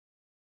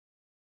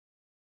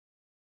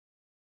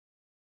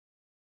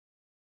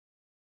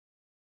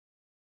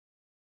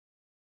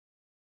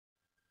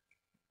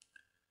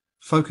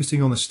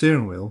Focusing on the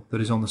steering wheel that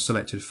is on the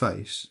selected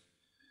face,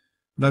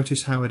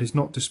 notice how it is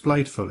not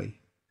displayed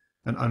fully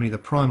and only the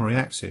primary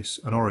axis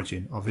and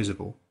origin are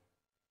visible.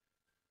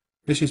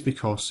 This is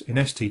because in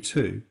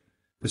ST2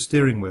 the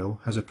steering wheel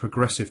has a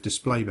progressive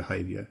display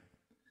behaviour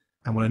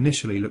and will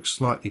initially look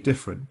slightly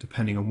different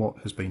depending on what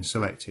has been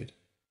selected.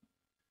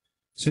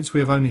 Since we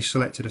have only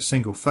selected a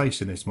single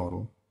face in this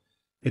model,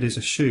 it is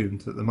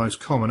assumed that the most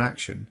common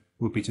action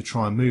would be to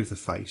try and move the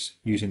face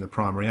using the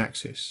primary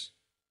axis.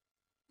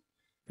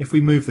 If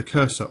we move the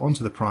cursor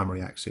onto the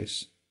primary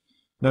axis,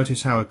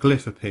 notice how a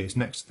glyph appears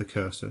next to the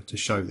cursor to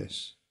show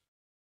this.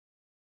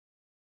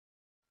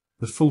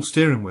 The full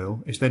steering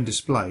wheel is then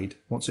displayed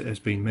once it has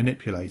been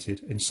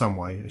manipulated in some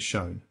way as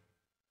shown.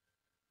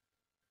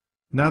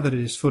 Now that it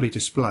is fully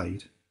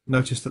displayed,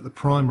 notice that the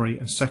primary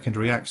and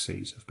secondary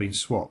axes have been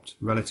swapped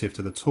relative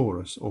to the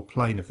torus or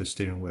plane of the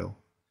steering wheel,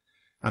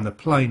 and the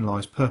plane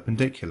lies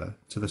perpendicular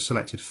to the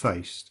selected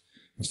face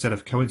instead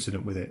of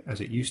coincident with it as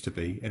it used to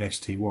be in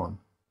ST1.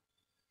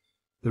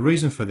 The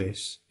reason for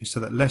this is so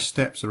that less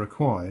steps are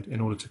required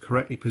in order to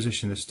correctly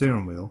position the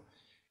steering wheel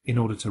in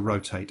order to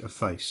rotate a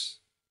face.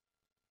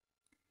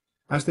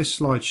 As this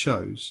slide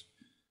shows,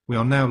 we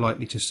are now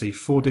likely to see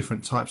 4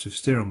 different types of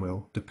steering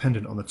wheel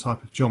dependent on the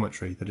type of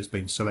geometry that has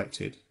been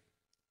selected.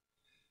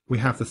 We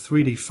have the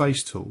 3D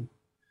face tool,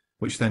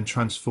 which then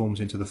transforms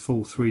into the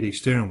full 3D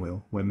steering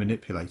wheel when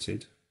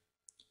manipulated.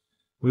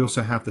 We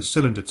also have the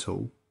cylinder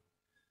tool.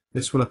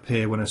 This will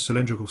appear when a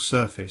cylindrical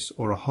surface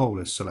or a hole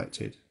is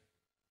selected.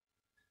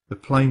 The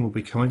plane will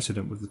be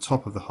coincident with the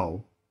top of the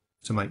hole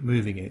to make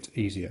moving it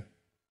easier.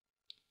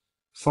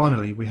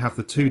 Finally, we have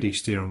the 2D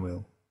steering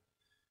wheel.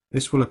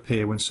 This will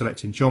appear when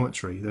selecting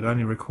geometry that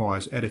only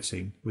requires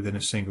editing within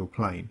a single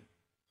plane.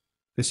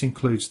 This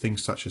includes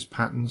things such as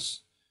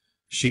patterns,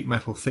 sheet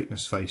metal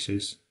thickness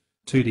faces,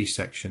 2D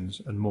sections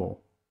and more.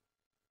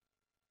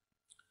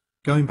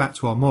 Going back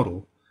to our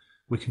model,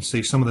 we can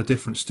see some of the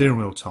different steering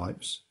wheel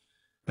types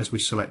as we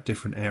select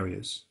different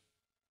areas.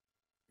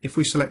 If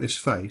we select this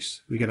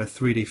face, we get a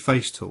 3D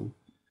face tool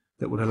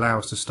that would allow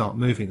us to start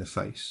moving the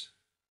face.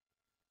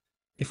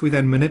 If we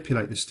then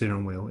manipulate the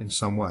steering wheel in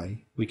some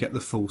way, we get the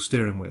full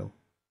steering wheel.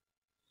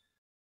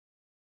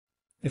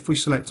 If we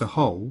select a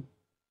hole,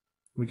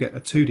 we get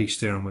a 2D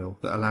steering wheel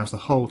that allows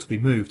the hole to be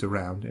moved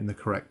around in the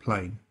correct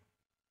plane.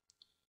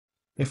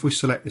 If we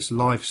select this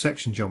live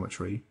section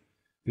geometry,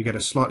 we get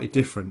a slightly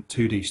different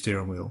 2D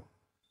steering wheel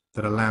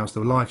that allows the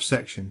live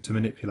section to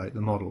manipulate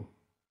the model.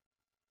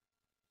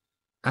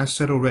 As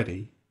said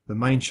already, the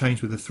main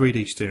change with the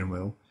 3D steering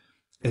wheel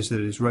is that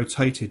it is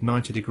rotated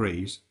 90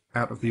 degrees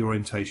out of the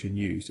orientation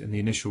used in the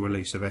initial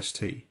release of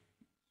ST.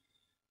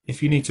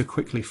 If you need to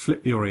quickly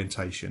flip the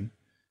orientation,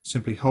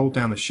 simply hold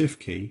down the Shift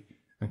key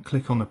and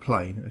click on the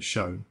plane as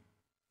shown.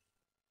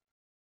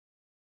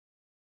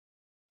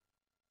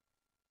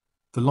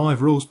 The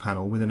Live Rules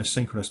panel within a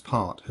synchronous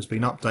part has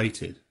been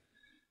updated,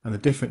 and the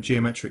different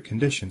geometric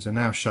conditions are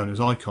now shown as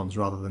icons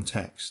rather than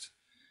text.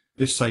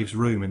 This saves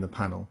room in the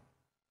panel.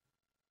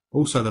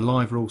 Also, the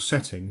Live Rules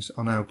settings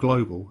are now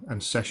global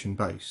and session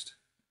based.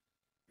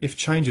 If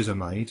changes are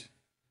made,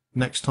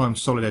 next time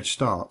Solid Edge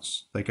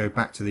starts, they go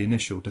back to the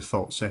initial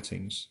default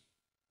settings.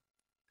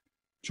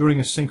 During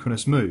a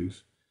synchronous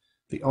move,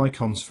 the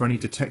icons for any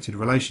detected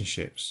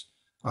relationships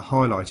are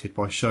highlighted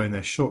by showing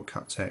their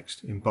shortcut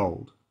text in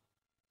bold.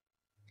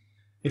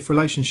 If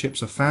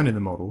relationships are found in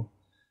the model,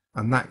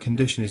 and that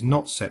condition is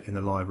not set in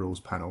the Live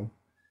Rules panel,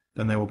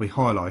 then they will be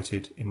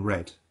highlighted in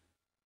red.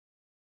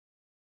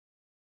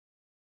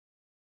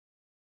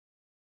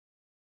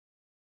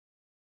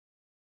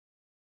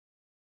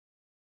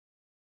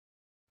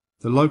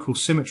 The local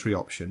symmetry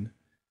option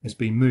has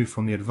been moved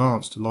from the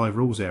advanced Live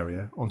Rules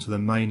area onto the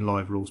main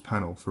Live Rules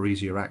panel for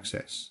easier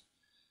access.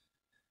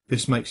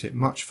 This makes it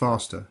much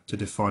faster to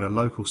define a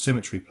local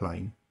symmetry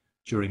plane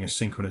during a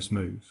synchronous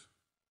move.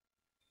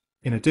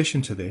 In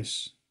addition to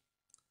this,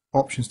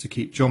 options to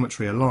keep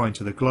geometry aligned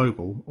to the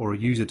global or a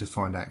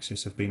user-defined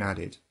axis have been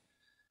added.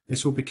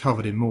 This will be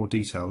covered in more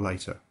detail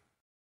later.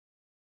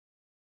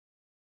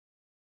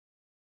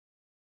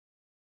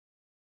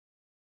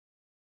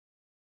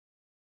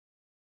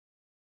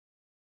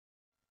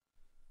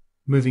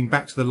 Moving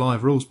back to the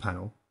Live Rules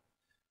panel,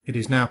 it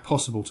is now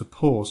possible to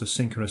pause a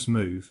synchronous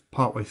move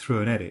partway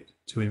through an edit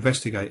to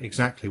investigate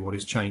exactly what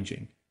is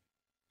changing.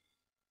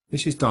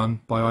 This is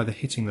done by either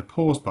hitting the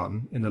pause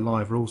button in the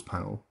Live Rules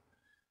panel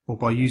or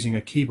by using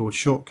a keyboard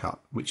shortcut,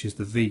 which is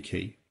the V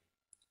key.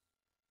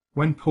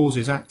 When pause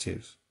is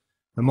active,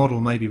 the model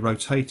may be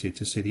rotated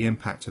to see the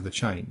impact of the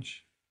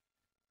change.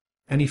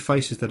 Any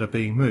faces that are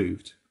being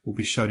moved will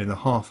be shown in the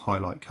half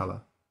highlight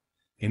colour.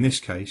 In this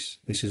case,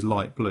 this is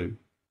light blue.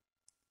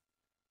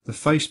 The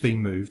face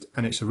being moved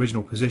and its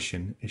original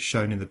position is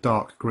shown in the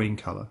dark green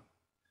colour.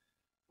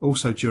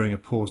 Also, during a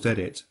paused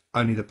edit,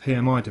 only the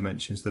PMI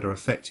dimensions that are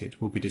affected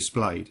will be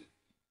displayed.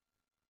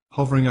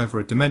 Hovering over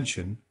a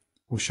dimension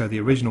will show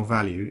the original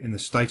value in the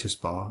status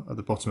bar at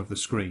the bottom of the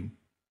screen.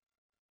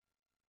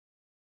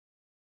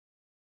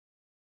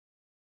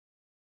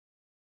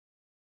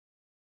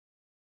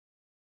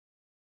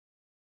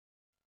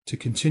 To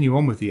continue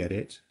on with the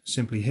edit,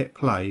 simply hit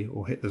play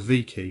or hit the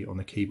V key on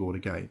the keyboard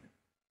again.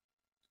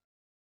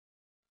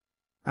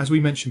 As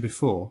we mentioned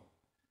before,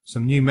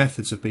 some new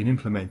methods have been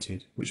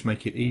implemented which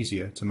make it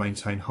easier to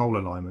maintain hole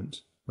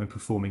alignment when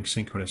performing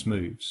synchronous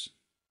moves.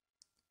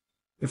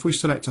 If we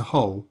select a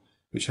hole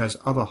which has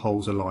other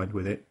holes aligned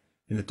with it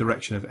in the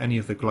direction of any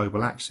of the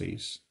global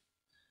axes,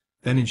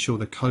 then ensure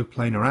the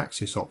coplanar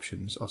axis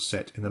options are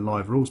set in the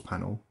Live Rules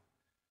panel,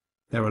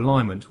 their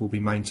alignment will be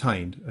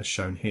maintained as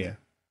shown here.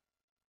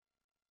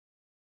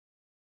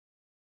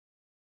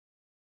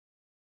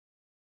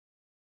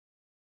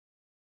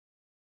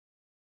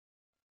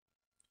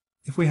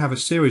 If we have a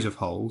series of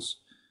holes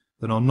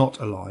that are not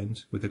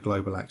aligned with the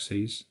global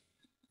axes,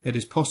 it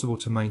is possible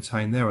to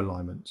maintain their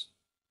alignment.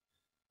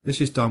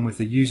 This is done with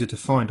the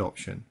user-defined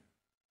option.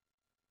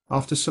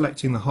 After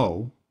selecting the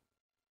hole,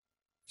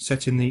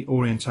 setting the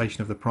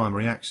orientation of the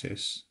primary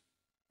axis,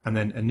 and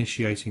then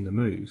initiating the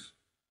move,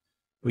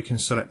 we can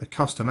select the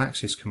Custom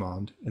Axis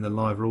command in the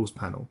Live Rules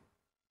panel,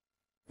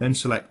 then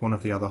select one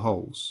of the other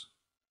holes.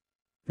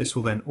 This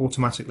will then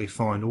automatically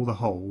find all the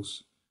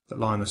holes that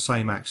lie on the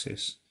same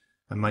axis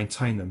and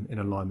maintain them in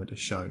alignment as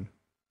shown.